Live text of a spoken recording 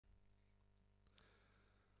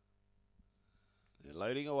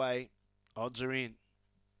Loading away. Odds are in.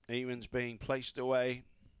 Evens being placed away.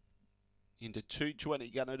 Into 220,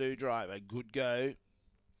 Gonna Do Driver. Good go.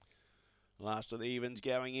 Last of the evens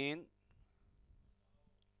going in.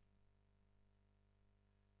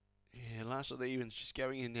 Yeah, last of the evens just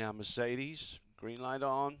going in now, Mercedes. Green light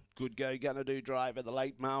on. Good go, Gonna Do Driver. The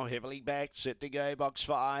late mail heavily back. Set to go, box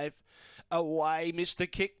 5. Away, missed the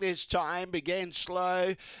kick this time. Began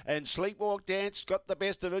slow. And Sleepwalk Dance got the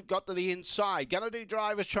best of it. Got to the inside. Gonna Do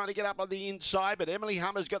Driver's trying to get up on the inside. But Emily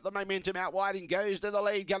Hummer's got the momentum out wide and goes to the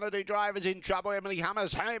lead. Gonna Do Driver's in trouble. Emily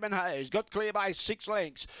Hummer's home and hose. Got clear by 6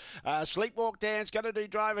 lengths. Sleepwalk Dance. Gonna Do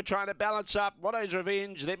Driver trying to balance up. Watto's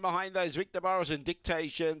Revenge. Then behind those, Victor Morris and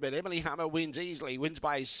Dictation. But Emily Hummer wins easily. Wins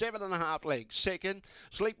by 7.5 lengths. Second,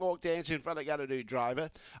 Sleepwalk Dance in front of Gonna Do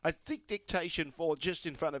Driver. I think Dictation 4 just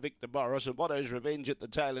in front of Victor Morris and Watto's Revenge at the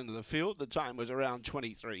tail end of the field. The time was around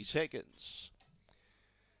 23 seconds.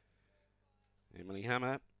 Emily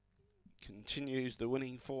Hammer continues the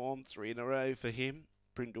winning form. 3 in a row for him.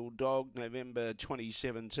 Brindle Dog, November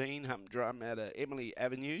 2017. Hump Drum out of Emily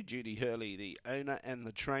Avenue. Judy Hurley, the owner and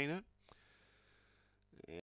the trainer.